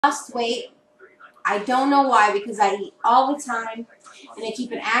Lost weight. I don't know why, because I eat all the time and I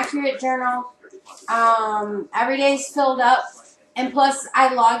keep an accurate journal. Every day is filled up, and plus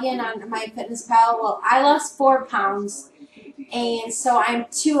I log in on MyFitnessPal. Well, I lost 4 pounds, and so I'm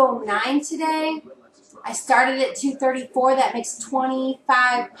 209 today. I started at 234. That makes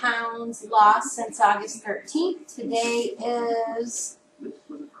 25 pounds lost since August 13th. Today is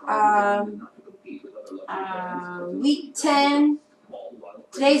week 10.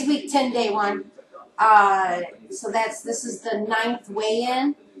 Today's week 10, day 1. So this is the 9th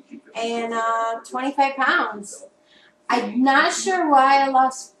weigh-in, and 25 pounds. I'm not sure why I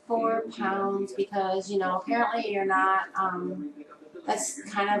lost 4 pounds, because, apparently you're not, that's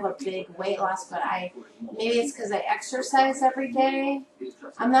kind of a big weight loss, but maybe it's because I exercise every day.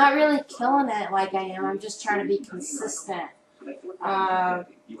 I'm not really killing it like I am. I'm just trying to be consistent. I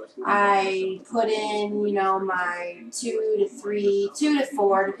put in, my 2 to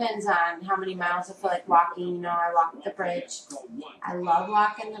 4, depends on how many miles I feel like walking. I walk the bridge. I love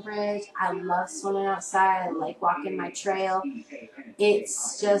walking the bridge. I love swimming outside. I like walking my trail.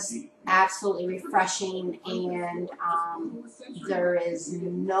 It's just absolutely refreshing, and there is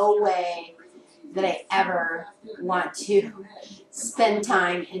no way that I ever want to spend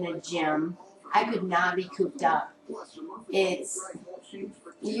time in a gym. I could not be cooped up.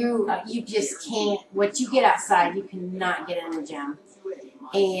 You just can't. What you get outside, you cannot get in the gym.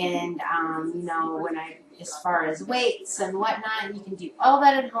 And as far as weights and whatnot, you can do all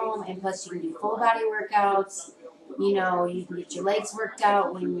that at home, and plus you can do full body workouts. You can get your legs worked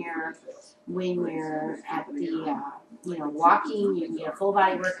out when you're at the walking. You can get a full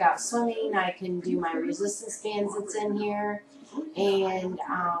body workout swimming. I can do my resistance bands that's in here, and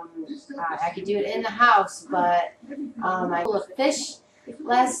I could do it in the house. But I pulled a fish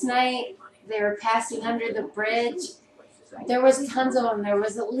last night. They were passing under the bridge. There was tons of them. There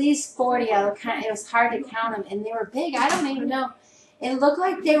was at least 40. It was hard to count them, and they were big. I don't even know. It looked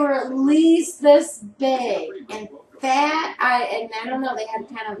like they were at least this big and fat. I don't know. They had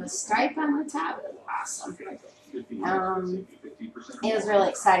kind of a stripe on the top. It was awesome. It was really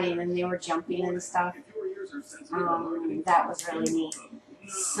exciting, and they were jumping and stuff. That was really neat.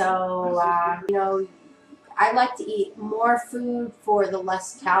 So, I like to eat more food for the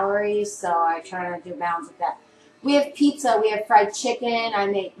less calories, so I try to do balance with that. We have pizza, we have fried chicken,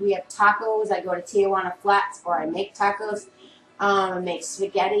 we have tacos. I go to Tijuana Flats, or I make tacos. I make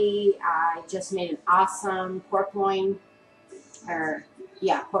spaghetti. I just made an awesome pork loin,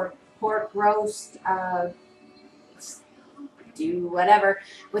 pork roast, do whatever,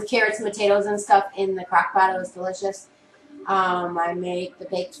 with carrots and potatoes and stuff in the crock pot. It was delicious. I make the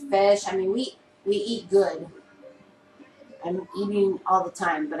baked fish. We eat good. I'm eating all the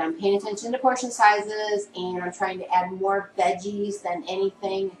time, but I'm paying attention to portion sizes, and I'm trying to add more veggies than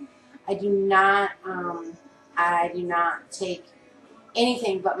anything. I do not take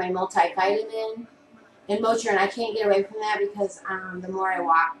anything but my multivitamin and Motrin. I can't get away from that, because the more I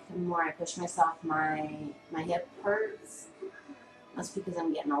walk, the more I push myself, my hip hurts. That's because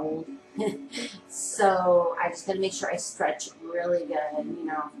I'm getting old. So I just got to make sure I stretch really good.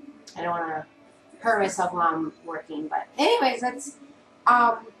 I don't want to hurt myself while I'm working. But anyways, it's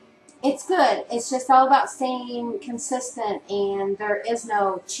good. It's just all about staying consistent, and there is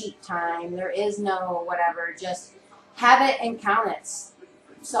no cheat time. There is no whatever. Just have it and count it.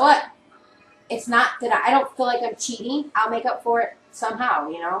 So what? It's not that I don't feel like I'm cheating. I'll make up for it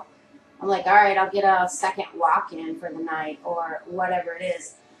somehow, I'm like, all right, I'll get a second walk in for the night, or whatever it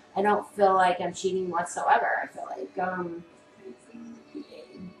is. I don't feel like I'm cheating whatsoever. I feel like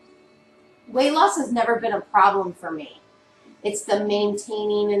weight loss has never been a problem for me. It's the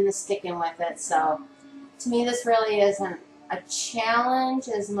maintaining and the sticking with it. So to me, this really isn't a challenge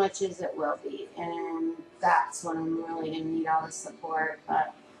as much as it will be. And that's when I'm really going to need all the support.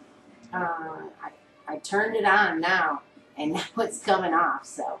 But I turned it on now, and now it's coming off.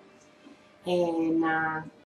 So, and